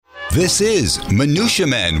This is Minutia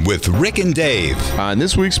Men with Rick and Dave. On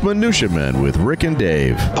this week's Minutia Men with Rick and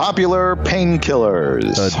Dave. Popular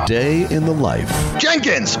painkillers. A day in the life.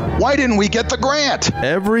 Jenkins, why didn't we get the grant?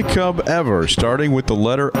 Every Cub ever, starting with the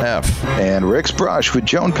letter F. And Rick's Brush with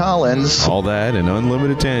Joan Collins. All that and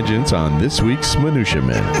unlimited tangents on this week's Minutia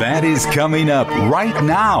Men. That is coming up right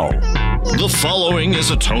now. The following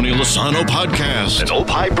is a Tony Lasano podcast, an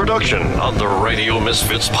Opie production on the Radio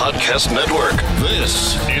Misfits Podcast Network.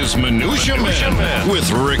 This is Minutia Men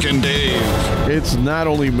with Rick and Dave. It's not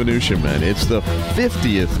only Minutia Men, it's the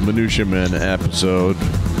 50th Minutia Men episode.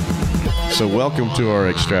 So welcome to our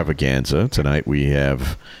extravaganza. Tonight we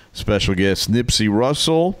have special guest Nipsey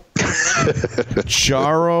Russell,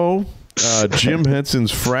 Charo, Jim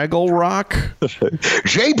Henson's Fraggle Rock,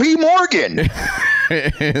 J.P. Morgan,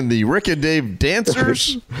 and the Rick and Dave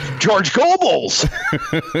Dancers, George Goebbels,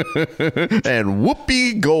 and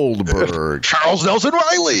Whoopi Goldberg, Charles Nelson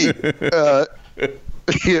Riley, Kevin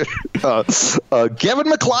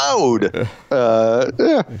McLeod.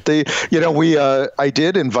 I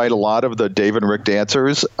did invite a lot of the Dave and Rick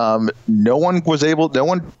Dancers. No one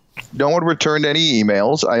returned any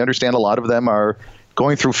emails. I understand a lot of them are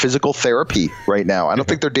going through physical therapy right now. I don't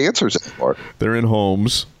think they're dancers anymore. They're in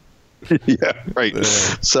homes. Yeah, right.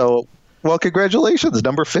 So, well, congratulations,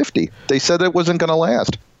 number 50. They said it wasn't going to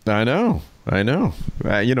last. I know.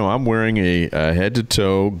 I'm wearing a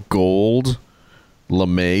head-to-toe gold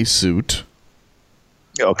lame suit.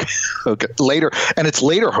 Okay. Later, and it's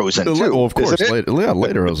Lederhosen, too. Oh, of course.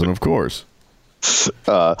 Lederhosen, of course.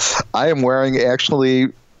 I am wearing,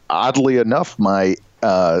 actually, oddly enough, my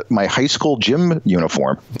high school gym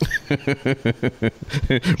uniform. With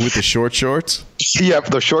the short shorts? Yeah,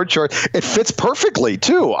 the short shorts. It fits perfectly,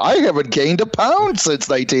 too. I haven't gained a pound since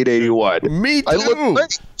 1981. Me too.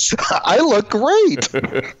 I look great.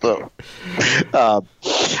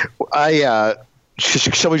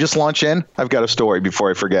 Shall we just launch in? I've got a story before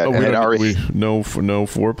I forget. No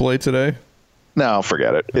foreplay today? No,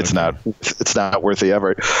 forget it. It's not worth the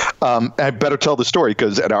effort. I better tell the story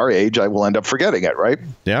because at our age, I will end up forgetting it, right?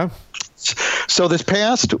 Yeah. So this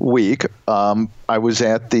past week, I was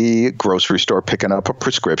at the grocery store picking up a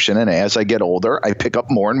prescription, and as I get older, I pick up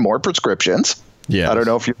more and more prescriptions. Yeah. I don't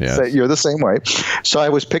know if you're the same way. So I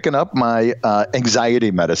was picking up my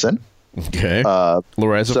anxiety medicine. Okay.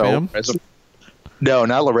 Lorazepam? No,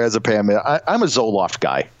 not lorazepam. I'm a Zoloft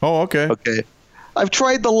guy. Oh, okay. Okay. I've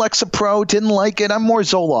tried the Lexapro, didn't like it. I'm more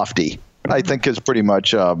Zolofty. I think is pretty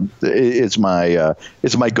much is my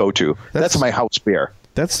go-to. That's my house beer.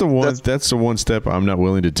 That's the one step I'm not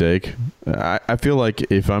willing to take. I feel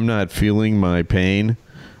like if I'm not feeling my pain,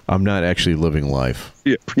 I'm not actually living life.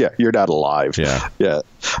 Yeah, you're not alive. Yeah.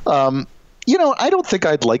 I don't think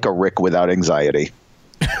I'd like a Rick without anxiety.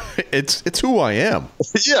 It's who I am.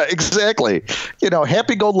 Yeah, exactly.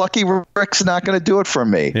 Happy-go-lucky Rick's not going to do it for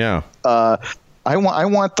me. Yeah. I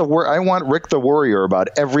want Rick the Worrier about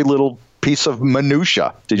every little piece of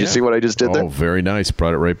minutia. Did you see what I just did there? Oh, very nice.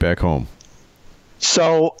 Brought it right back home.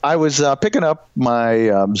 So I was picking up my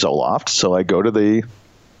Zoloft. So I go to the,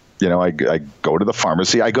 I go to the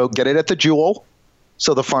pharmacy. I go get it at the Jewel.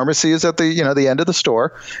 So the pharmacy is at the, the end of the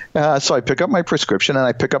store. So I pick up my prescription and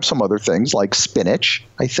I pick up some other things like spinach,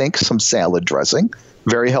 I think, some salad dressing,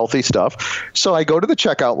 very healthy stuff. So I go to the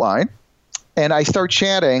checkout line. And I start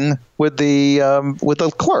chatting with the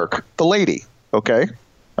clerk, the lady. Okay,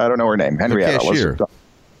 I don't know her name, Henrietta. The cashier.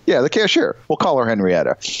 The cashier. We'll call her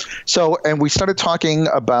Henrietta. So, and we started talking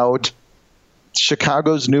about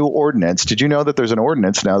Chicago's new ordinance. Did you know that there's an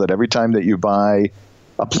ordinance now that every time that you buy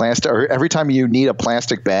a plastic, or every time you need a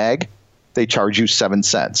plastic bag, they charge you 7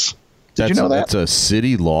 cents? Did you know that? That's a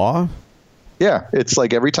city law? Yeah, it's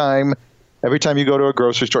like every time you go to a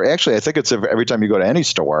grocery store. Actually, I think it's every time you go to any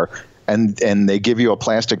store and they give you a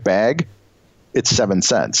plastic bag, it's 7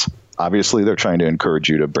 cents. Obviously, they're trying to encourage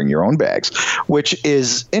you to bring your own bags, which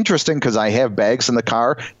is interesting because I have bags in the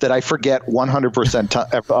car that I forget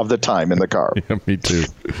 100% of the time in the car. Yeah, me too.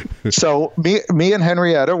 So me and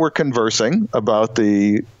Henrietta were conversing about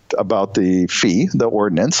the fee, the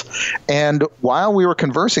ordinance, and while we were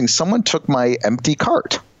conversing, someone took my empty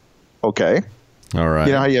cart. Okay. All right.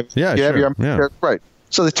 You know how you have your empty cart? Right.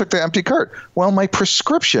 So they took the empty cart. Well, my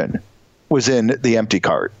prescription was in the empty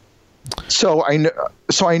cart. So I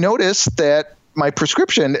noticed that my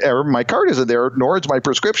prescription or my card isn't there, nor is my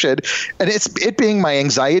prescription, and it being my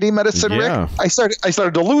anxiety medicine, Rick. I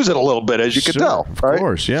started to lose it a little bit, as you could tell. Of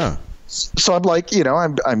course, yeah. So I'm like,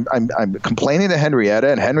 I'm complaining to Henrietta,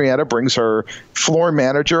 and Henrietta brings her floor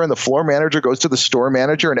manager, and the floor manager goes to the store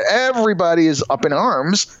manager, and everybody is up in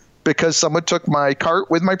arms because someone took my cart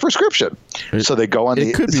with my prescription. So they go on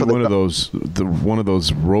It could be one of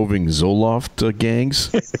those roving Zoloft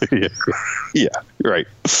gangs. Yeah, right.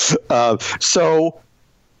 So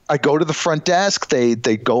I go to the front desk. They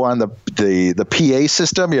go on the PA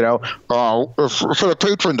system. For the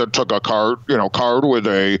patron that took a card with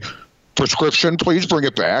a prescription, please bring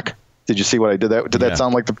it back. Did you see what I did? Did that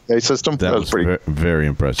sound like the PA system? That was pretty very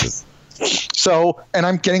impressive. So, and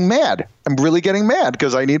I'm getting mad. I'm really getting mad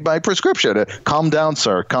because I need my prescription. Calm down,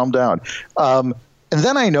 sir. Calm down. And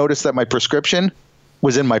then I noticed that my prescription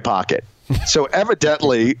was in my pocket. So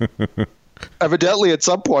evidently at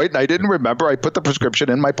some point, and I didn't remember, I put the prescription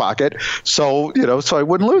in my pocket, so I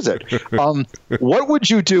wouldn't lose it. What would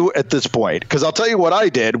you do at this point? Because I'll tell you what I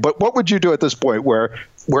did, but what would you do at this point where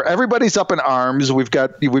everybody's up in arms? We've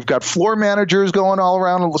got floor managers going all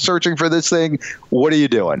around searching for this thing. What are you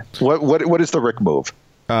doing? What is the Rick move?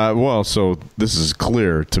 So this is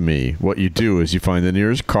clear to me. What you do is you find the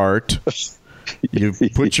nearest cart. You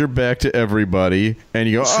put your back to everybody, and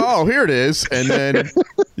you go, "Oh, here it is," and then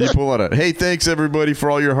you pull out "Hey, thanks everybody for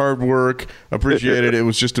all your hard work. Appreciate it. It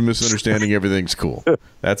was just a misunderstanding. Everything's cool."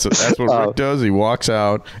 That's what Rick does. He walks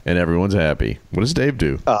out, and everyone's happy. What does Dave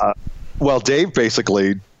do? Well, Dave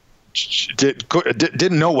basically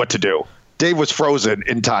didn't know what to do. Dave was frozen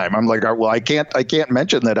in time. I'm like, well, I can't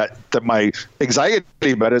mention that my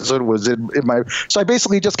anxiety medicine was in my. So I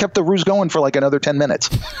basically just kept the ruse going for like another 10 minutes.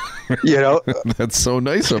 That's so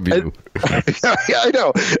nice of you. I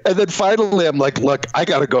know. And then finally, I'm like, look, I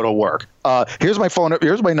got to go to work. Here's my phone.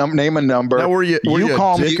 Here's my name and number. Now, were you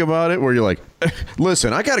call a dick about it? Where you're like,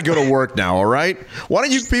 listen, I got to go to work now. All right. Why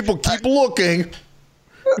don't you people keep looking?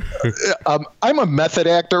 I'm a method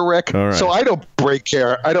actor, Rick. Right. So I don't break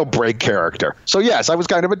character. So yes, I was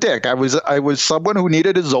kind of a dick. I was someone who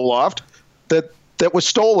needed a Zoloft that was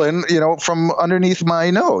stolen, from underneath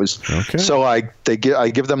my nose. Okay. So I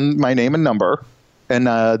give them my name and number, and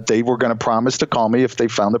they were going to promise to call me if they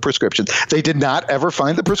found the prescription. They did not ever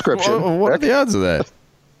find the prescription. Well, what are the odds of that?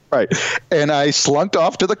 Right. And I slunked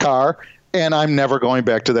off to the car, and I'm never going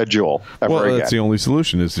back to that Jewel ever again. That's the only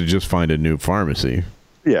solution is to just find a new pharmacy.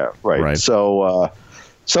 Yeah, right. So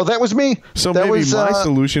that was me. So that maybe my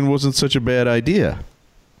solution wasn't such a bad idea.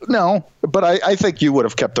 No, but I think you would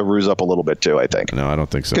have kept the ruse up a little bit too, I think. No, I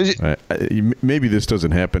don't think so. Maybe this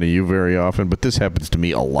doesn't happen to you very often, but this happens to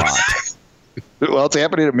me a lot. Well, it's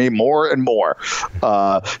happening to me more and more.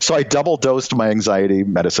 So I double dosed my anxiety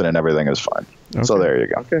medicine and everything is fine. Okay. So there you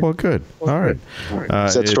go. Okay. Well, good. All right.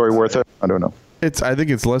 Is that story worth it? I don't know. I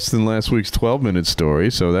think it's less than last week's 12-minute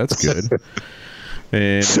story, so that's good.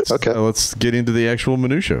 And let's get into the actual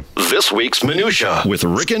minutia. This week's minutia with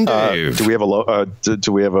Rick and Dave.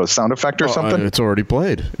 Do we have a sound effect or something? It's already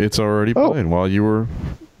played. It's already playing while you were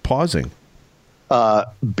pausing.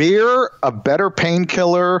 Beer, a better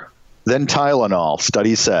painkiller than Tylenol,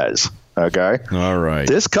 study says. Okay. All right.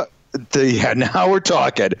 Now we're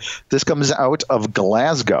talking. This comes out of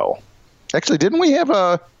Glasgow. Actually, didn't we have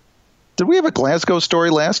a Glasgow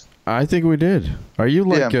story last? I think we did. Are you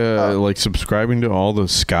like subscribing to all the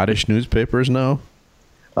Scottish newspapers now?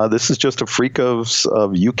 This is just a freak of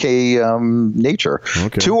UK nature.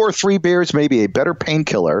 Okay. 2 or 3 beers may be a better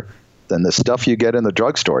painkiller than the stuff you get in the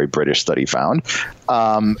drugstore, a British study found.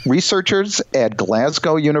 Researchers at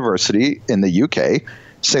Glasgow University in the UK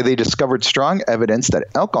say they discovered strong evidence that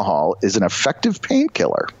alcohol is an effective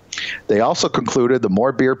painkiller. They also concluded the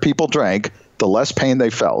more beer people drank, the less pain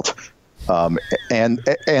they felt. And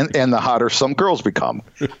the hotter some girls become,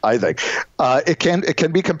 I think. It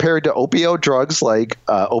can be compared to opioid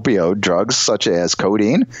drugs such as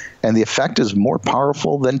codeine, and the effect is more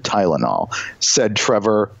powerful than Tylenol, said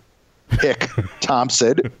Trevor Hick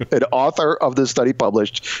Thompson, an author of the study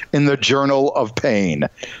published in the Journal of Pain.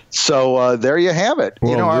 So there you have it.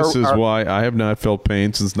 Well, this is why I have not felt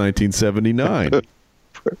pain since 1979.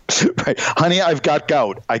 Right. Honey, I've got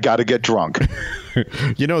gout. I got to get drunk.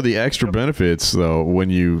 The extra benefits, though,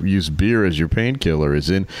 when you use beer as your painkiller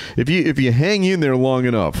is if you hang in there long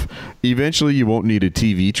enough, eventually you won't need a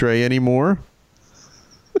TV tray anymore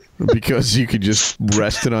because you could just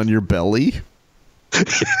rest it on your belly.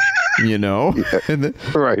 Yeah. And then,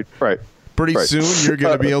 right. Pretty soon you're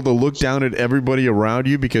going to be able to look down at everybody around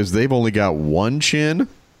you because they've only got one chin.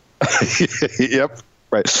 Yep.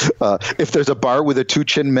 Right. If there's a bar with a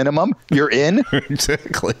 2-chin minimum, you're in.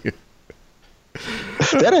 Exactly.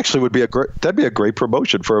 That actually would be a great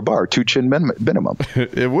promotion for a bar, 2-chin minimum.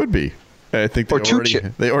 It would be. I think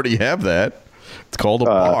they already have that. It's called a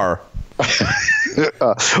bar.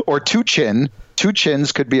 Or 2-chin. 2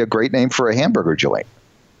 chins could be a great name for a hamburger joint.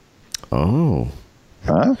 Oh.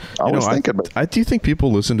 Huh? I was thinking about do you think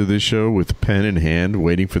people listen to this show with pen in hand,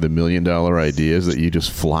 waiting for the $1 million ideas that you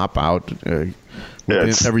just flop out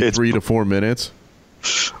every 3 to 4 minutes?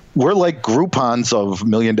 We're like Groupons of $1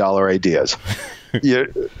 million ideas. Yeah,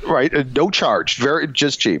 right. No charge.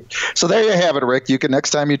 Just cheap. So there you have it, Rick. You can, next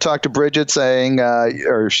time you talk to Bridget saying,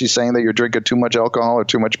 or she's saying that you're drinking too much alcohol or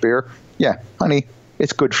too much beer. Yeah, honey,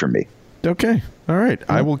 it's good for me. Okay. All right.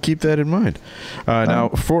 I will keep that in mind. Now,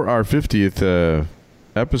 for our 50th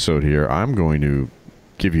episode here, I'm going to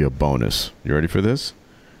give you a bonus. You ready for this?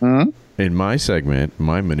 Mm-hmm. In my segment,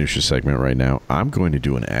 my minutia segment right now, I'm going to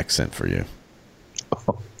do an accent for you.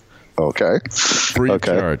 Okay. Free of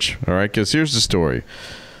charge. All right, because here's the story.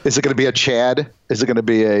 Is it going to be a Chad? Is it going to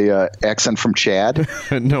be a accent from Chad?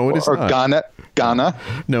 No, it is or not. Ghana?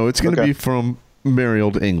 No, it's going to be from merry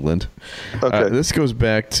old England. Okay. This goes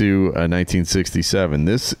back to 1967.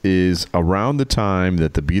 This is around the time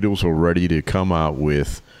that the Beatles were ready to come out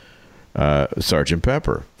with Sgt.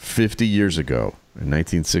 Pepper, 50 years ago. In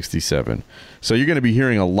 1967. So you're going to be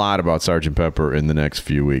hearing a lot about Sgt. Pepper in the next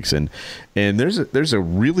few weeks. And there's a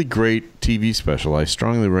really great TV special I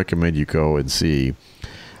strongly recommend you go and see.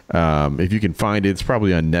 If you can find it, it's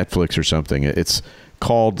probably on Netflix or something. It's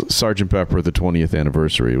called Sgt. Pepper, the 20th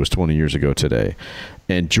Anniversary. It was 20 years ago today.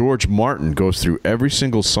 And George Martin goes through every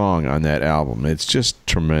single song on that album. It's just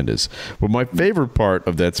tremendous. But my favorite part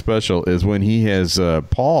of that special is when he has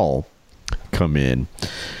Paul come in.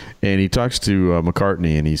 And he talks to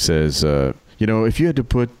McCartney, and he says, if you had to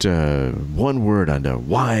put one word on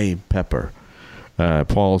why Pepper,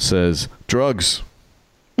 Paul says, drugs.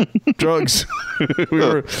 Drugs.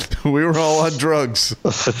 we were all on drugs.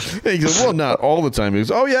 And he goes, well, not all the time. He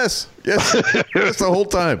goes, oh, yes, the whole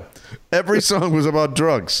time. Every song was about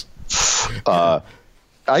drugs. I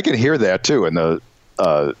can hear that, too,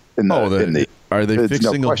 Are they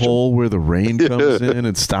fixing a hole where the rain comes in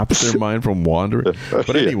and stops their mind from wandering?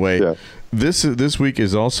 But anyway, this week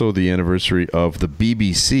is also the anniversary of the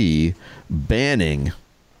BBC banning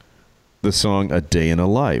the song "A Day in a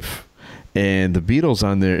Life," and the Beatles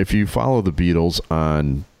on there. If you follow the Beatles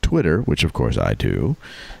on Twitter, which of course I do,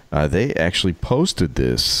 they actually posted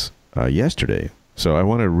this yesterday. So I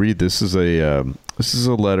want to read. This is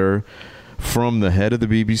a letter from the head of the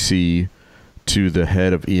BBC to the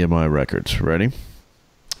head of EMI Records. Ready?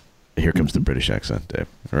 Here comes the British accent, Dave.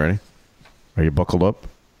 Ready? Are you buckled up?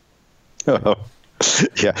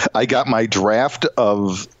 Yeah, I got my draft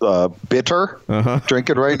of bitter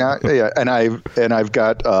drinking right now. Yeah, and I've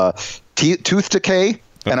got tooth decay,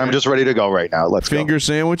 and I'm just ready to go right now. Let's finger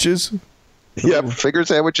sandwiches. Yeah, finger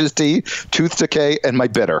sandwiches, tea, tooth decay, and my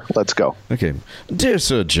bitter. Let's go. Okay, dear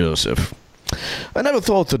Sir Joseph, I never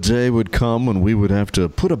thought the day would come when we would have to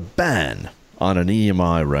put a ban on an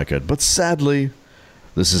EMI record, but sadly,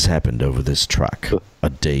 this has happened over this track, A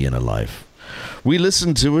Day in a Life. We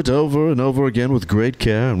listened to it over and over again with great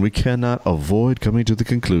care, and we cannot avoid coming to the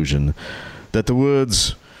conclusion that the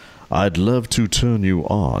words, I'd love to turn you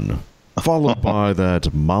on, followed by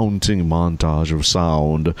that mounting montage of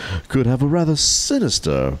sound, could have a rather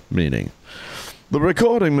sinister meaning. The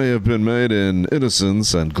recording may have been made in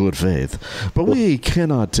innocence and good faith, but we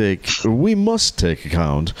must take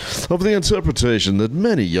account of the interpretation that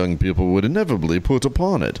many young people would inevitably put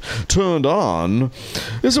upon it. Turned on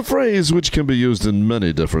is a phrase which can be used in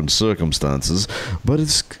many different circumstances, but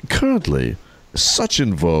it's currently such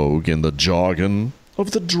in vogue in the jargon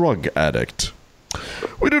of the drug addict.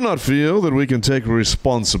 We do not feel that we can take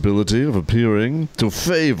responsibility of appearing to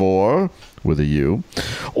favor, with a U,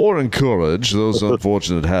 or encourage those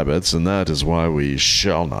unfortunate habits, and that is why we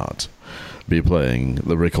shall not be playing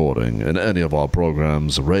the recording in any of our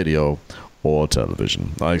programs, radio or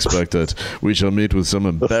television. I expect that we shall meet with some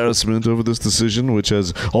embarrassment over this decision, which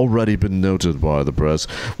has already been noted by the press.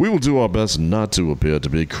 We will do our best not to appear to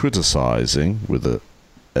be criticizing, with a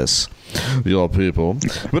S, your people,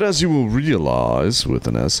 but as you will realize with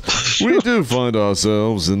an S, we do find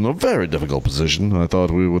ourselves in a very difficult position. I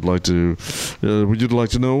thought we would like to, you'd like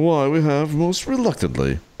to know why we have most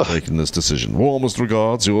reluctantly taken this decision. Warmest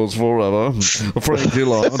regards, yours forever, Frank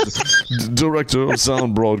Gillard, Director of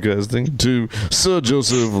Sound Broadcasting, to Sir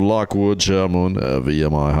Joseph Lockwood, Chairman of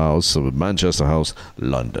EMI House of Manchester House,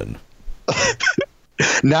 London.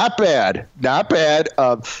 Not bad.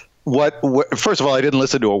 What? First of all, I didn't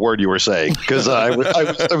listen to a word you were saying because I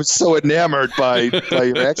was so enamored by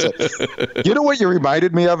your accent. You know what you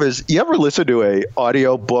reminded me of is, you ever listen to a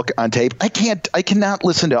audio book on tape? I cannot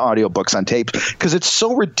listen to audiobooks on tape because it's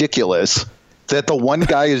so ridiculous that the one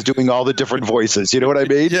guy is doing all the different voices. You know what I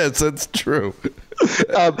mean? Yes, that's true.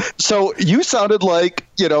 So you sounded like,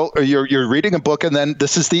 you're reading a book and then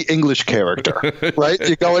this is the English character, right?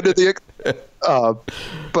 You go into the,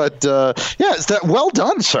 is that well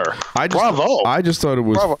done, sir? Bravo. I just thought it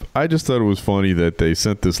was funny that they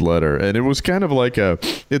sent this letter, and it was kind of like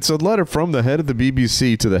it's a letter from the head of the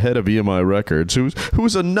BBC to the head of EMI Records,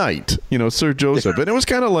 who's a knight, Sir Joseph, and it was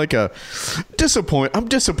kind of like I'm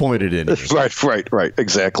disappointed in you. Right,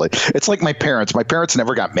 exactly. It's like my parents. My parents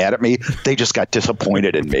never got mad at me; they just got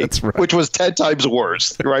disappointed in me, That's right. Which was 10 times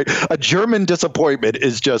worse. Right? A German disappointment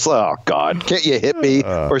is just, oh God, can't you hit me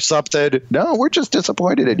or something? No, we're just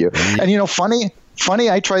disappointed in you. And funny.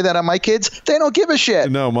 I try that on my kids. They don't give a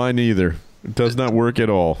shit. No, mine either. It does not work at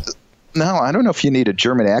all. No, I don't know if you need a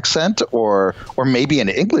German accent or maybe an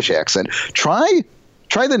English accent. Try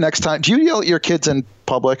the next time. Do you yell at your kids in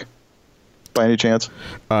public by any chance?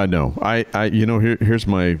 No. Here's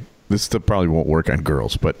my. This probably won't work on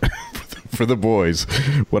girls, but for the boys,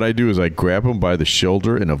 what I do is I grab them by the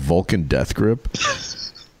shoulder in a Vulcan death grip.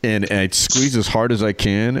 And I squeeze as hard as I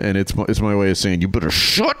can, and it's my way of saying, you better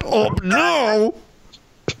shut up now.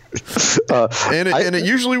 And it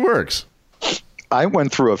usually works. I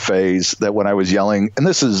went through a phase that when I was yelling, and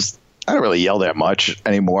I don't really yell that much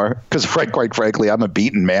anymore, because quite frankly, I'm a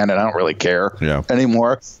beaten man, and I don't really care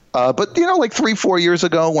anymore. But, like 3-4 years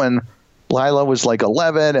ago when Lila was like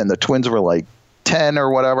 11 and the twins were like 10 or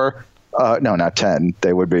whatever. No, not 10.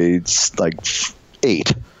 They would be like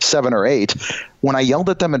 7 or 8. When I yelled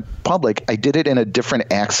at them in public, I did it in a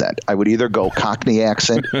different accent. I would either go Cockney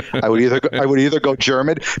accent, I would either go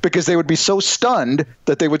German, because they would be so stunned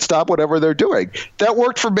that they would stop whatever they're doing. That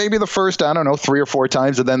worked for maybe the first, 3 or 4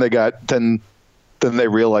 times, and then they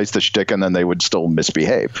realized the shtick, and then they would still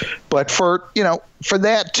misbehave. But for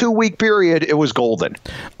that 2-week period, it was golden.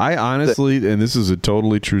 I honestly, and this is a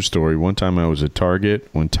totally true story. One time I was at Target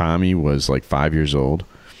when Tommy was like 5 years old,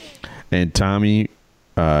 and Tommy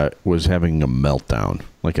was having a meltdown,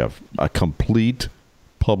 like a complete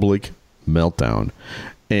public meltdown.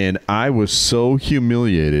 And I was so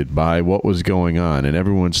humiliated by what was going on and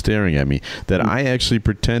everyone staring at me that I actually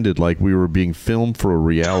pretended like we were being filmed for a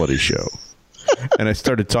reality show. And I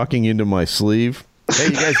started talking into my sleeve. Hey,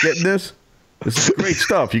 you guys getting this? This is great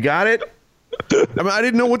stuff. You got it? I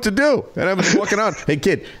didn't know what to do. And I was walking on. Hey,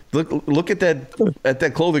 kid, look at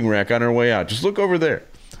that clothing rack on our way out. Just look over there.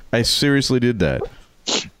 I seriously did that.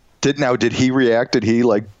 Did he react? Did he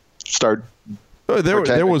start? Oh,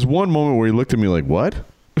 there was one moment where he looked at me like, what?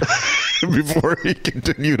 Before he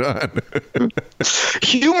continued on.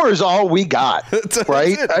 Humor is all we got,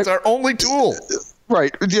 right? It's our only tool.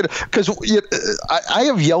 Right. Because I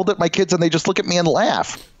have yelled at my kids and they just look at me and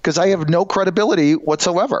laugh because I have no credibility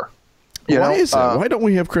whatsoever. Why is that? Why don't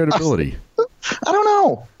we have credibility? I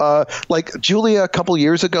don't know. Like Julia a couple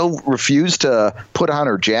years ago refused to put on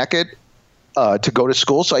her jacket to go to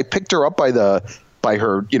school. So I picked her up by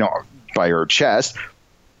her chest,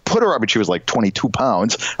 put her up, and she was like 22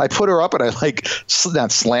 pounds. I put her up and I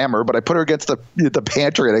not slam her, but I put her against the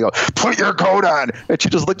pantry and I go, put your coat on. And she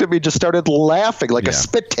just looked at me and just started laughing like a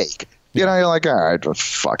spit take. You're like, all right,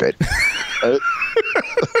 fuck it.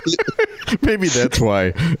 Maybe that's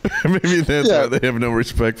why. Maybe that's why they have no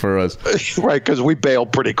respect for us. Right, because we bail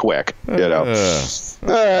pretty quick. All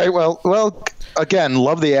right, well. Again,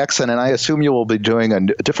 love the accent, and I assume you will be doing a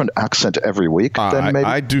different accent every week. Then maybe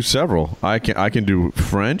I do several. I can do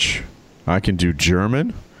French. I can do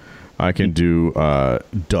German. I can do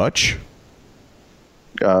Dutch.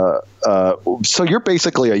 So you're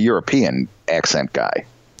basically a European accent guy.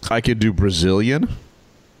 I can do Brazilian.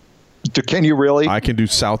 Can you really? I can do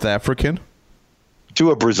South African.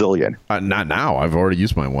 Do a Brazilian. Not now. I've already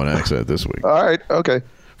used my one accent this week. All right. Okay.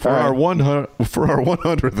 For our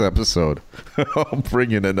 100th episode, I'll bring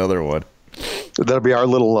in another one. That'll be our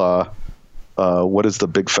little. What is the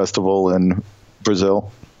big festival in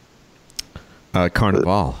Brazil?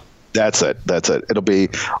 Carnival. That's it. It'll be.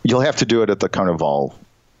 You'll have to do it at the Carnival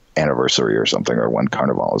anniversary or something, or when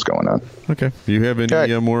Carnival is going on. Okay. Do you have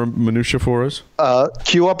any more minutia for us?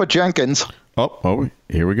 Cue up a Jenkins. Oh,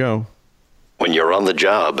 here we go. When you're on the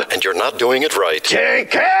job and you're not doing it right.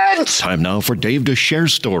 Jenkins! Time now for Dave to share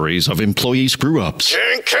stories of employee screw-ups.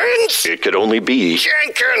 Jenkins! It could only be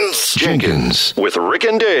Jenkins! Jenkins with Rick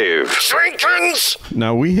and Dave. Jenkins!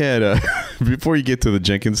 Now, we had, before you get to the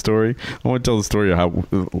Jenkins story, I want to tell the story of how,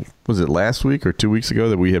 was it last week or 2 weeks ago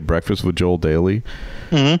that we had breakfast with Joel Daly,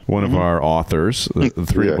 one of our authors. The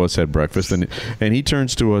three of us had breakfast, and he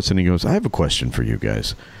turns to us and he goes, I have a question for you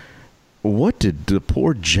guys. What did the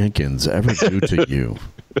poor Jenkins ever do to you?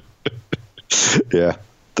 Yeah,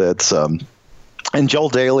 that's and Joel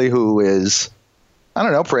Daly, who is I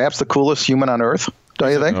don't know, perhaps the coolest human on Earth,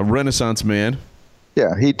 don't you think? A Renaissance man.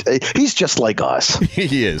 Yeah, he's just like us.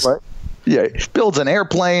 He is. Right? Yeah, he builds an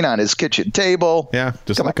airplane on his kitchen table. Yeah,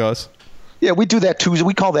 just like us. Yeah, we do that Tuesday.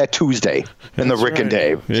 We call that Tuesday in the Rick and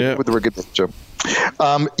Dave. Yeah. With the Rick and Dave show.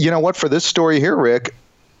 You know what? For this story here, Rick,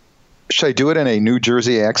 should I do it in a New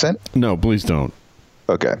Jersey accent? No, please don't.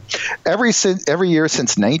 Okay. Every year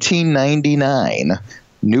since 1999,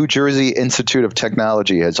 New Jersey Institute of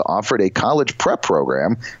Technology has offered a college prep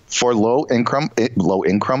program for low income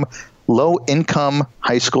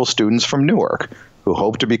high school students from Newark who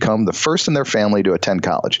hope to become the first in their family to attend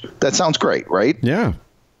college. That sounds great, right? Yeah.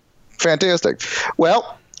 Fantastic.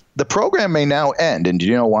 Well, the program may now end, and do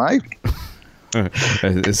you know why?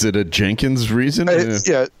 Is it a Jenkins reason?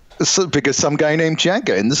 Yeah, because some guy named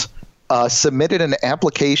Jenkins submitted an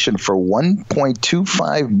application for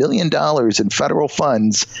 $1.25 million in federal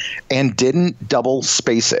funds and didn't double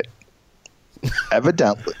space it.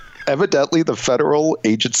 Evidently, the federal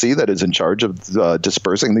agency that is in charge of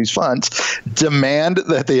dispersing these funds demand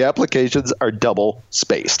that the applications are double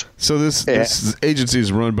spaced. So this agency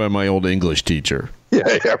is run by my old English teacher.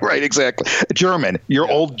 Yeah, right, exactly. German, your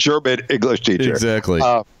old German English teacher. Exactly.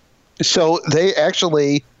 So they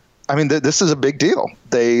actually, I mean, this is a big deal.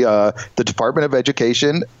 The Department of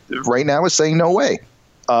Education right now is saying no way.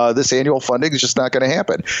 This annual funding is just not going to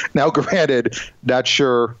happen. Now, granted, not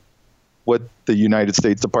sure what the United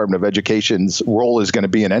States Department of Education's role is going to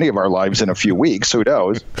be in any of our lives in a few weeks. Who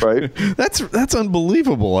knows, right? That's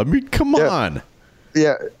unbelievable. I mean, come on.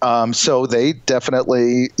 Yeah. So they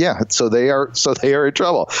definitely, So they are in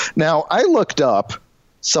trouble. Now, I looked up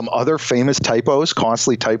some other famous typos,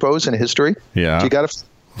 costly typos in history. Yeah. Do you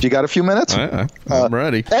got a few minutes? I'm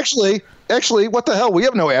ready. Actually, what the hell? We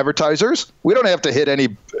have no advertisers. We don't have to hit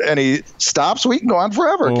any stops. We can go on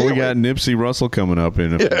forever. Well, we got Nipsey Russell coming up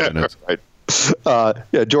in a few minutes. Right.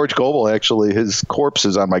 George Goebel, actually, his corpse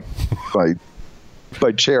is on my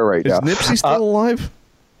chair right now. Is Nipsey still alive?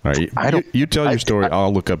 All right, you tell your story.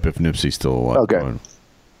 I'll look up if Nipsey's still alive. Okay. All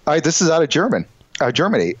right, this is out of Germany. In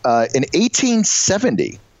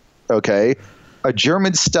 1870, a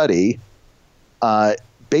German study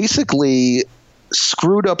basically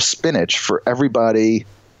screwed up spinach for everybody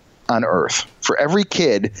on Earth. For every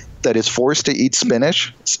kid that is forced to eat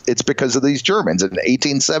spinach, it's because of these Germans in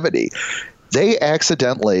 1870. They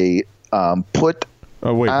accidentally put.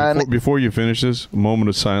 Oh wait! Before you finish this, a moment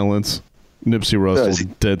of silence. Nipsey Russell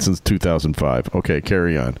dead since 2005. Okay,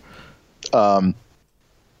 carry on.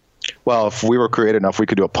 Well, if we were creative enough, we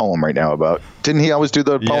could do a poem right now about. Didn't he always do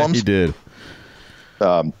the poems? Yeah, he did.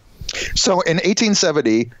 So in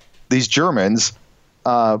 1870, these Germans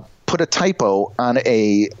put a typo on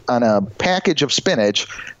a package of spinach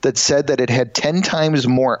that said that it had 10 times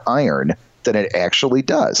more iron than it actually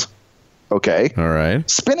does. Okay. All right.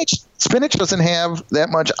 Spinach doesn't have that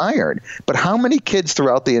much iron, but how many kids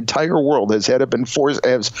throughout the entire world has been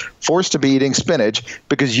forced to be eating spinach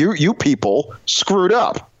because you people screwed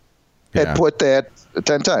up and put that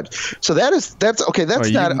 10 times. So that's okay. That's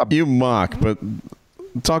you mock, but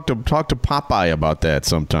talk to Popeye about that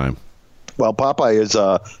sometime. Well, Popeye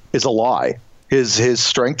is a lie. His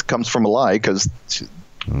strength comes from a lie because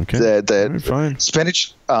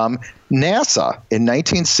spinach. NASA in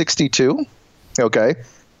 1962. Okay,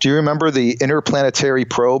 do you remember the interplanetary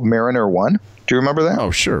probe Mariner 1? Do you remember that?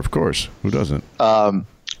 Oh, sure, of course. Who doesn't?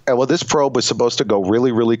 Well, this probe was supposed to go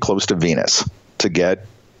really, really close to Venus to get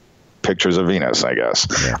pictures of Venus, I guess.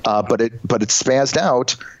 Yeah. But it spazzed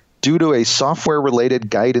out due to a software-related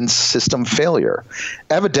guidance system failure.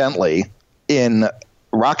 Evidently, in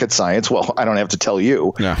rocket science, well, I don't have to tell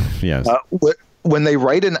you. Yes. When they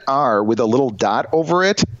write an R with a little dot over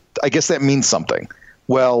it, I guess that means something.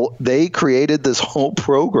 Well, they created this whole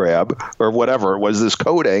program, or whatever it was, this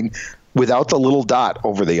coding, without the little dot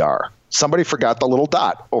over the R. Somebody forgot the little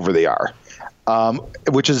dot over the R.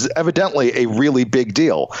 Which is evidently a really big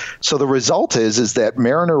deal. So the result is that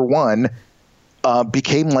Mariner 1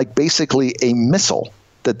 became like basically a missile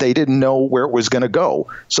that they didn't know where it was going to go.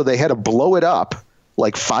 So they had to blow it up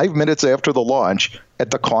like 5 minutes after the launch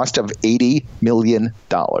at the cost of $80 million.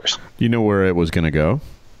 Do you know where it was going to go?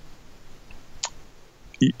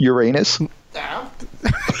 Uranus.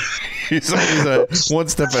 He's one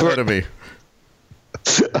step ahead of me.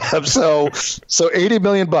 So $80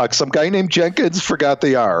 million. Some guy named Jenkins forgot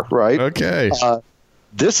the R, right? Okay.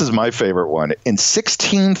 This is my favorite one. In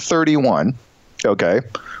 1631,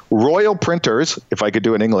 Royal Printers, if I could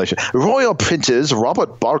do it in English, Royal Printers,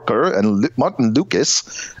 Robert Barker and Martin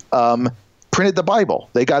Lucas, printed the Bible.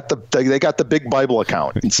 They got the big Bible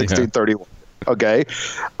account in 1631. Okay.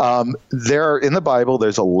 There in the Bible,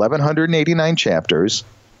 there's 1,189 chapters,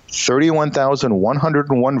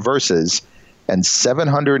 31,101 verses, and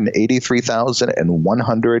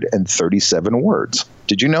 783,137 words.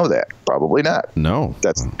 Did you know that? Probably not. No.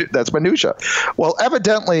 That's minutia. Well,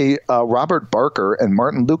 evidently, Robert Barker and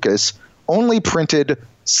Martin Lucas only printed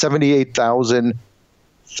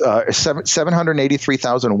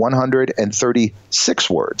 783,136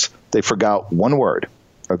 words. They forgot one word.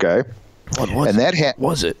 Okay. What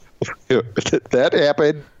was it? That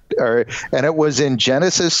happened, and it was in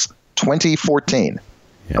Genesis 20:14.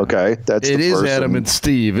 Yeah. Okay, it is Adam and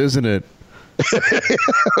Steve, isn't it?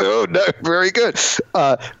 Oh, no, very good.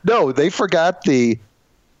 No, they forgot they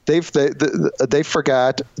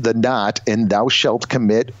forgot the not in "thou shalt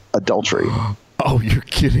commit adultery." Oh, you're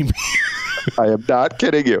kidding me. I am not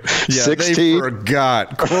kidding you. Yeah, 16, they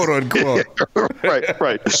forgot, quote unquote.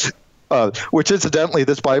 Right. Which incidentally,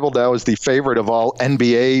 this Bible now is the favorite of all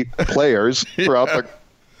NBA players throughout the.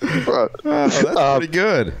 That's pretty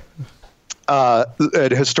good.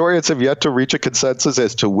 And historians have yet to reach a consensus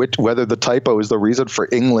as to whether the typo is the reason for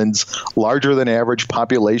England's larger than average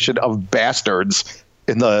population of bastards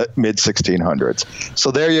in the mid 1600s.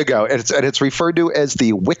 So there you go. And it's referred to as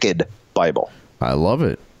the Wicked Bible. I love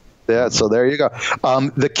it. Yeah. So there you go.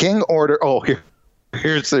 The king ordered. Oh,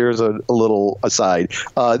 here's a little aside.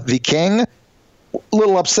 The king, a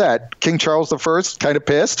little upset. King Charles I, kind of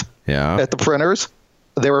pissed at the printers.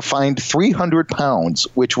 They were fined 300 pounds,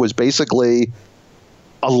 which was basically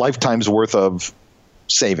a lifetime's worth of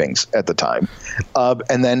savings at the time.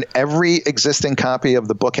 And then every existing copy of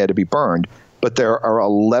the book had to be burned, but there are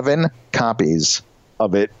 11 copies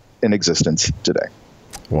of it in existence today.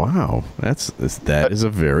 Wow. That is a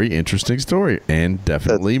very interesting story and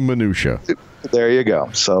definitely minutia. There you go.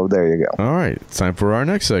 So there you go. All right. It's time for our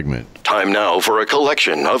next segment. Time now for a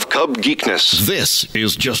collection of Cub geekness. This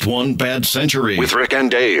is Just One Bad Century with Rick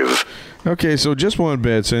and Dave. Okay, so Just One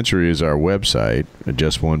Bad Century is our website,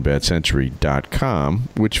 justonebadcentury.com,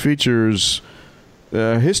 which features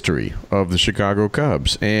history of the Chicago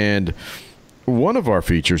Cubs. And one of our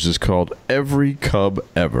features is called Every Cub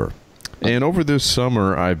Ever. And over this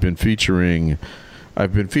summer, I've been featuring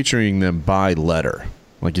them by letter.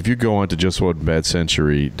 Like if you go on to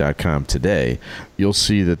justonebadcentury.com today, you'll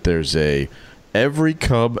see that there's a Every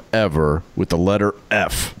Cub Ever with the letter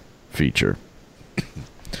F feature.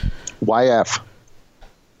 Why F?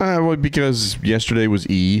 Well, because yesterday was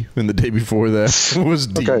E, and the day before that was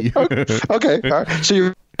D. Okay. All right. So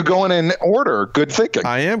you're going in order. Good thinking.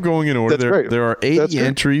 I am going in order. That's great. There are 80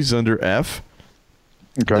 entries under F.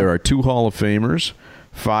 Okay. There are 2 Hall of Famers,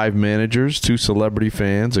 5 managers, 2 celebrity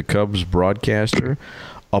fans, a Cubs broadcaster,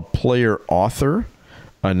 a player author,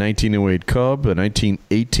 a 1908 Cub, a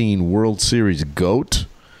 1918 World Series GOAT,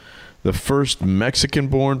 the first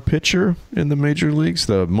Mexican-born pitcher in the major leagues,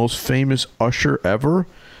 the most famous usher ever,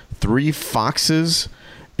 3 Foxes,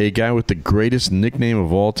 a guy with the greatest nickname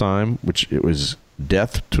of all time, which it was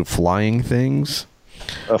Death to Flying Things,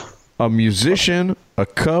 a musician, a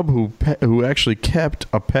Cub who actually kept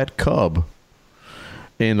a pet cub,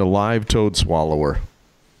 and a live toad swallower.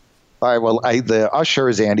 All right. Well, the usher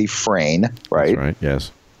is Andy Frain, right? That's right.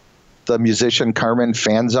 Yes. The musician Carmen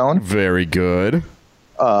Fanzone. Very good.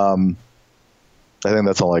 I think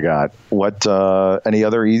that's all I got. What? Any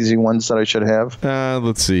other easy ones that I should have?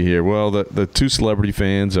 Let's see here. Well, the 2 celebrity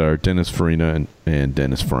fans are Dennis Farina and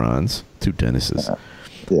Dennis Franz. 2 Dennises.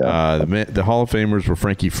 Yeah. The Hall of Famers were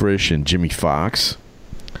Frankie Frisch and Jimmy Fox.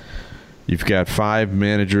 You've got 5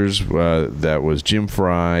 managers. That was Jim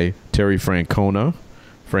Fry, Terry Francona,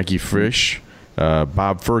 Frankie Frisch,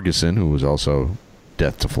 Bob Ferguson, who was also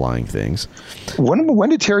Death to Flying Things. When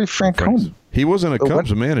did Terry Francona? He wasn't a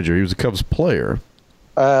Cubs manager. He was a Cubs player.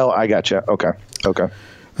 Oh, I gotcha. Okay.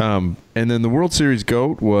 And then the World Series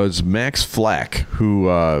GOAT was Max Flack, who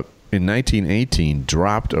in 1918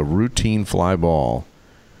 dropped a routine fly ball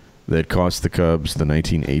that cost the Cubs the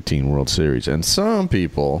 1918 World Series. And some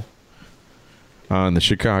people on the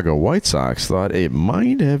Chicago White Sox thought it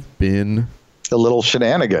might have been a little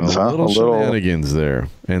shenanigans, a little shenanigans there.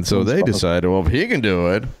 And so they decided, well, if he can do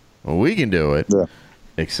it, well, we can do it. Yeah.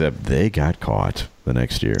 Except they got caught the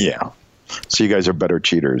next year. Yeah. So you guys are better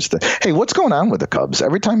cheaters. Hey, what's going on with the Cubs?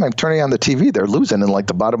 Every time I'm turning on the TV, they're losing in like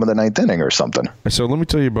the bottom of the 9th inning or something. So let me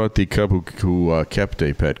tell you about the Cub who kept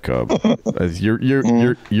a pet cub.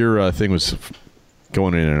 Your thing was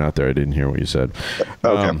going in and out there. I didn't hear what you said.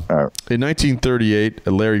 Okay. All right. In 1938,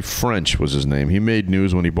 Larry French was his name. He made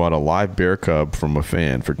news when he bought a live bear cub from a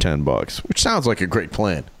fan for $10, which sounds like a great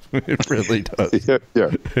plan. It really does.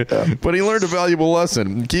 Yeah. But he learned a valuable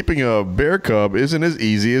lesson. Keeping a bear cub isn't as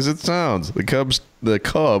easy as it sounds. The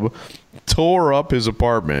cub tore up his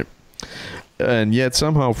apartment, and yet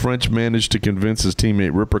somehow French managed to convince his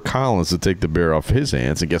teammate Ripper Collins to take the bear off his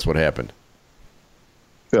hands. And guess what happened?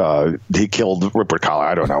 He killed Ripper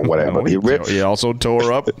Collins. I don't know what happened. He also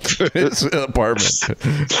tore up his apartment.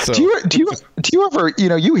 So, do you ever,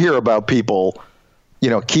 you hear about people,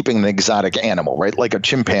 keeping an exotic animal, right? Like a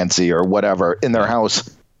chimpanzee or whatever in their house.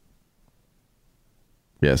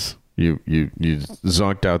 Yes. You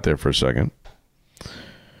zonked out there for a second.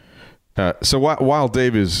 So while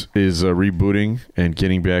Dave is rebooting and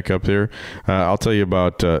getting back up there, I'll tell you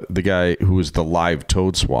about the guy who is the live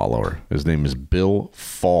toad swallower. His name is Bill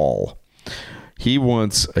Fall. He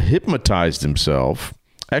once hypnotized himself.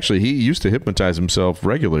 Actually, he used to hypnotize himself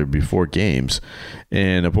regularly before games,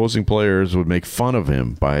 and opposing players would make fun of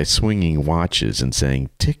him by swinging watches and saying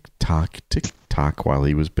tick tock while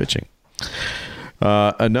he was pitching.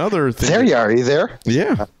 Another thing. There you are. Are you there?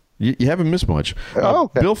 Yeah. You haven't missed much.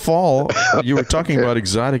 Okay. Bill Fall, you were talking about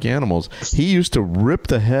exotic animals. He used to rip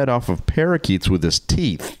the head off of parakeets with his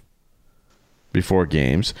teeth before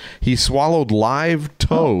games. He swallowed live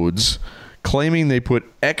toads, claiming they put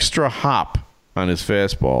extra hop on his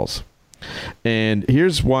fastballs. And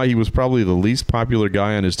here's why he was probably the least popular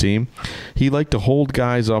guy on his team. He liked to hold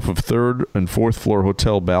guys off of 3rd and 4th floor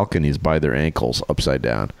hotel balconies by their ankles upside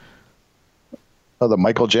down. Oh, the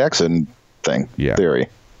Michael Jackson theory.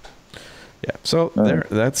 Yeah. So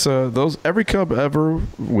that's those every Cub ever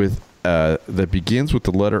with that begins with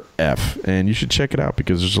the letter F, and you should check it out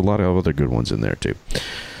because there's a lot of other good ones in there too.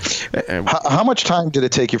 How much time did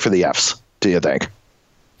it take you for the Fs, do you think?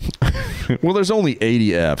 Well, there's only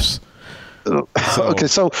 80 Fs. Okay,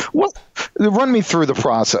 so run me through the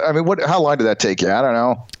process. I mean, how long did that take you? I don't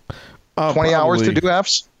know. 20 hours to do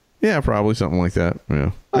Fs? Yeah, probably something like that.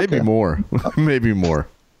 Yeah, maybe more. Maybe more.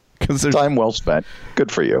 Because time well spent.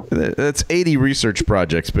 Good for you. That's 80 research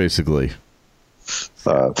projects, basically.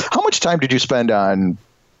 How much time did you spend on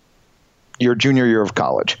your junior year of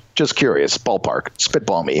college? Just curious, ballpark.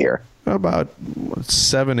 Spitball me here. About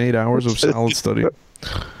 7-8 hours of solid study.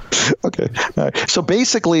 Okay. All right. So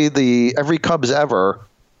basically, the Every Cubs Ever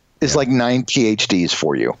is like 9 PhDs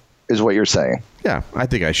for you, is what you're saying. Yeah, I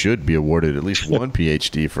think I should be awarded at least one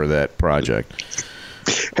PhD for that project.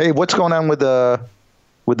 Hey, what's going on with the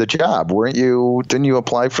job? Didn't you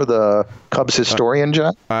apply for the Cubs historian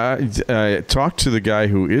job? I talked to the guy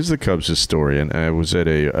who is the Cubs historian. I was at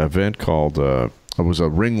a event called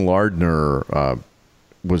Ring Lardner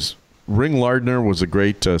was a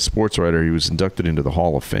great sports writer. He was inducted into the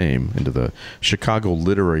Hall of Fame, into the Chicago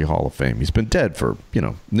Literary Hall of Fame. He's been dead for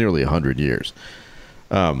nearly 100 years.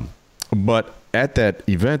 But at that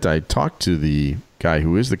event, I talked to the guy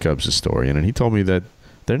who is the Cubs historian, and he told me that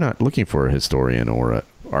they're not looking for a historian or an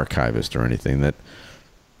archivist or anything. That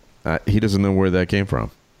he doesn't know where that came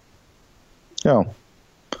from. Oh,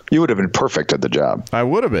 you would have been perfect at the job. I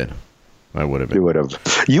would have been.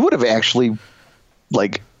 You would have actually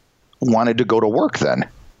wanted to go to work then.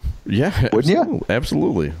 Yeah, wouldn't you?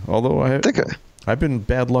 Absolutely. Although I've been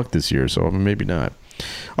bad luck this year, so maybe not.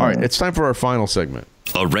 All right, it's time for our final segment.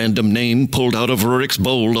 A random name pulled out of Rurik's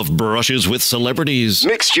bowl of brushes with celebrities.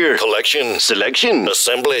 Mixture, collection, selection,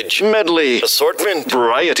 assemblage, medley, assortment,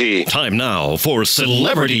 variety. Time now for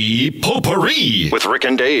Celebrity Potpourri with Rick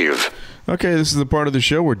and Dave. Okay, this is the part of the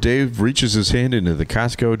show where Dave reaches his hand into the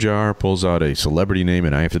Costco jar, pulls out a celebrity name,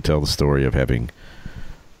 and I have to tell the story of having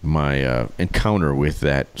my encounter with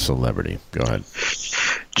that celebrity. Go ahead.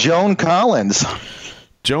 Joan Collins.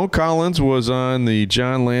 Joan Collins was on the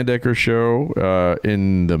John Landecker show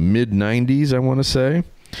in the mid-'90s, I want to say,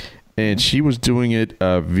 and she was doing it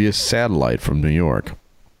via satellite from New York.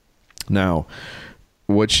 Now,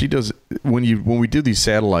 what she does when we do these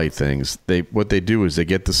satellite things, what they do is they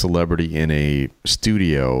get the celebrity in a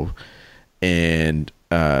studio, and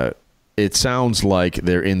it sounds like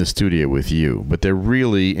they're in the studio with you, but they're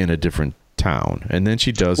really in a different town. And then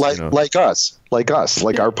she does like us, like our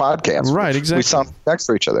podcast. Right, exactly. We sound next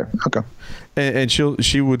to each other. Okay. And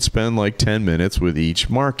she would spend like 10 minutes with each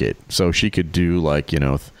market. So she could do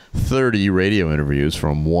 30 radio interviews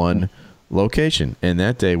from one location. And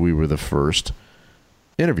that day we were the first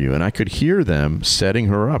interview, and I could hear them setting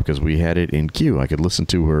her up because we had it in queue. I could listen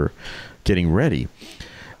to her getting ready.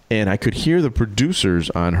 And I could hear the producers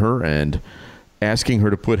on her end asking her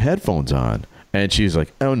to put headphones on. And she's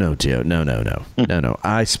like, "Oh no, Joe, no.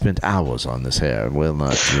 I spent hours on this hair. Well,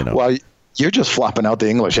 not, Well, you're just flopping out the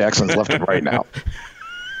English accents left and right now.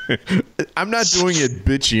 I'm not doing it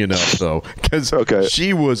bitchy enough though, because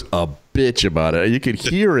she was a bitch about it. You could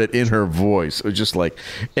hear it in her voice. It was just like,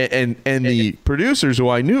 and the producers who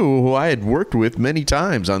I knew, who I had worked with many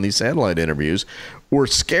times on these satellite interviews, were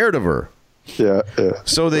scared of her. Yeah.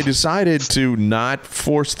 So they decided to not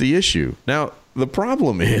force the issue. Now, the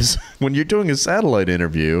problem is when you're doing a satellite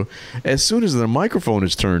interview, as soon as the microphone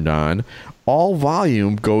is turned on, all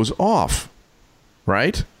volume goes off,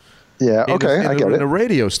 right? Yeah, okay, I get it. In a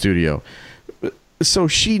radio studio. So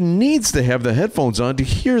she needs to have the headphones on to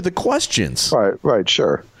hear the questions. Right,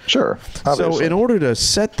 sure. Obviously. So in order to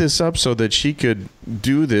set this up so that she could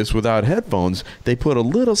do this without headphones, they put a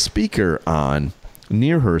little speaker on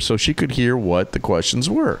near her so she could hear what the questions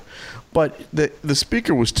were. But the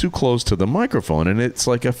speaker was too close to the microphone, and it's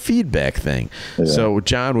like a feedback thing. Yeah. So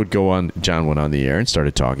John went on the air and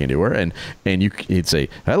started talking to her, and he'd say,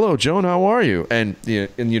 "Hello, Joan, how are you?" And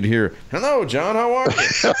you'd hear, "Hello, John, how are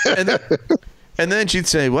you?" And then she'd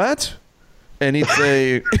say, "What?" And he'd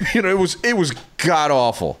say, it was god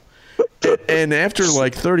awful. And after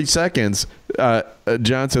like 30 seconds,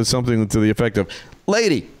 John says something to the effect of,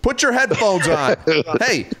 "Lady, put your headphones on.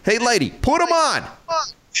 Hey, lady, put them on.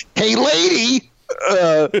 Hey, lady."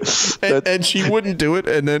 And she wouldn't do it,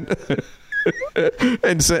 and then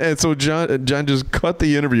and so John just cut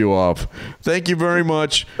the interview off. "Thank you very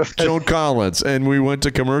much, Joan Collins." And we went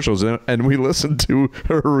to commercials, and we listened to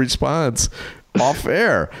her response off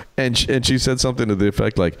air, and she said something to the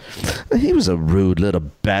effect like, "He was a rude little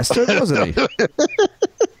bastard, wasn't he?"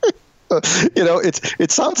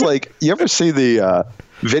 It sounds like, you ever see the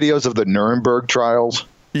videos of the Nuremberg trials?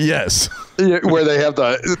 Yes. Where they have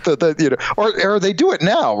or they do it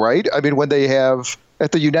now, right? I mean, when they have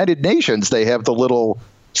at the United Nations, they have the little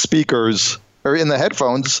speakers or in the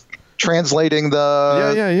headphones translating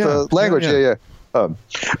the language. Yeah.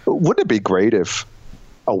 Wouldn't it be great if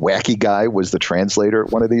a wacky guy was the translator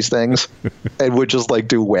at one of these things and would just like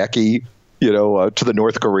do wacky, to the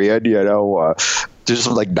North Korean, just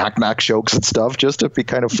like knock jokes and stuff, just to be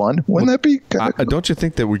kind of fun? Wouldn't that be kind of? Don't you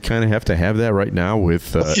think that we kind of have to have that right now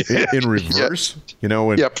with in reverse?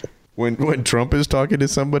 Yeah. When Trump is talking to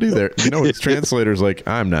somebody, there, his translator's like,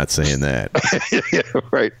 "I'm not saying that."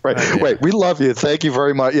 Right. Wait, we love you. Thank you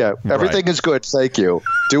very much. Yeah, everything is good. Thank you.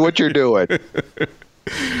 Do what you're doing.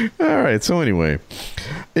 All right. So anyway,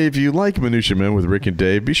 if you like Minutia Men with Rick and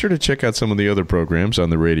Dave, be sure to check out some of the other programs on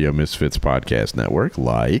the Radio Misfits Podcast Network,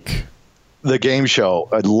 like The Game Show.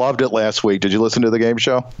 I loved it last week. Did you listen to The Game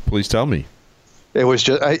Show? Please tell me. It was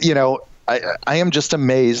just, I am just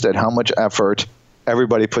amazed at how much effort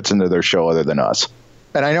everybody puts into their show other than us.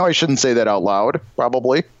 And I know I shouldn't say that out loud,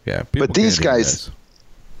 probably. Yeah. But these guys,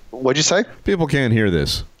 what'd you say? People can't hear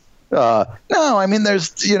this. No, I mean,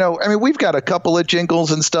 we've got a couple of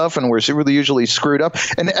jingles and stuff, and we're really usually screwed up.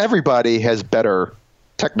 And everybody has better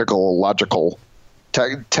technical, logical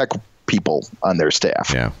tech people on their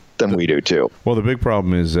staff than we do, too. Well, the big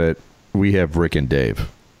problem is that we have Rick and Dave.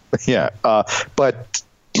 Yeah, but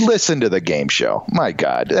listen to The Game Show. My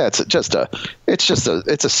God, it's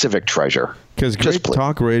a civic treasure. Because great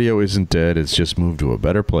talk radio isn't dead. It's just moved to a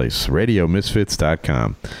better place.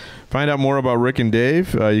 RadioMisfits.com. Find out more about Rick and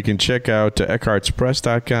Dave. You can check out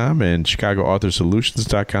EckhartsPress.com and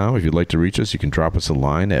ChicagoAuthorSolutions.com. If you'd like to reach us, you can drop us a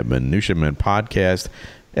line at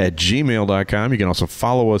MinutiaMenPodcast@gmail.com. You can also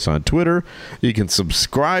follow us on Twitter. You can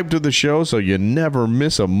subscribe to the show so you never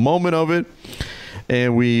miss a moment of it.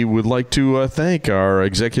 And we would like to thank our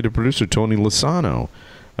executive producer, Tony Lasano,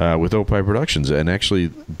 with Opie Productions. And actually,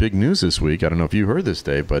 big news this week. I don't know if you heard this,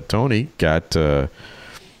 Dave, but Tony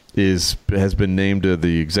has been named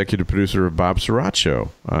the executive producer of Bob Surratt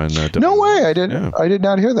Show on No way, I did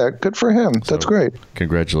not hear that. Good for him. That's great.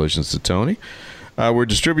 Congratulations to Tony. We're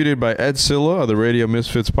distributed by Ed Silla of the Radio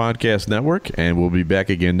Misfits Podcast Network, and we'll be back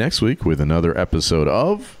again next week with another episode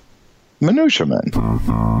of Minutia Men.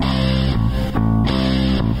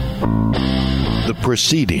 The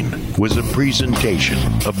preceding was a presentation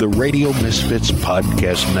of the Radio Misfits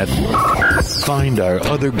Podcast Network. Find our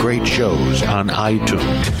other great shows on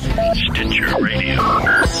iTunes, Stitcher Radio,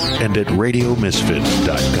 and at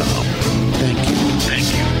RadioMisfits.com. Thank you.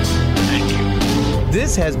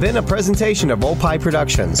 This has been a presentation of Opie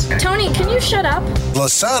Productions. Tony, can you shut up?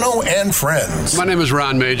 Lasano and Friends. My name is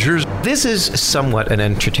Ron Majors. This is somewhat an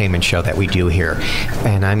entertainment show that we do here.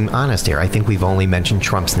 And I'm honest here, I think we've only mentioned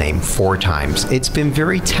Trump's name 4 times. It's been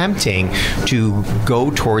very tempting to go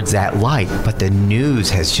towards that light, but the news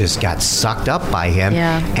has just got sucked up by him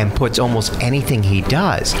and puts almost anything he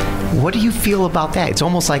does What do you feel about that? It's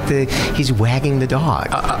almost like he's wagging the dog.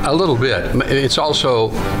 A little bit. It's also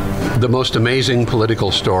the most amazing political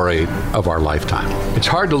story of our lifetime. It's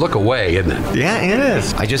hard to look away, isn't it? Yeah, it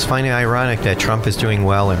is. I just find it ironic that Trump is doing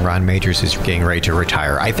well and Ron Majors is getting ready to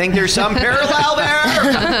retire. I think there's some parallel there.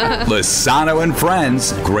 Lasano and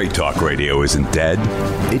Friends. Great Talk Radio isn't dead.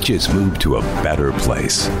 It just moved to a better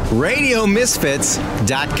place.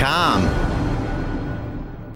 RadioMisfits.com.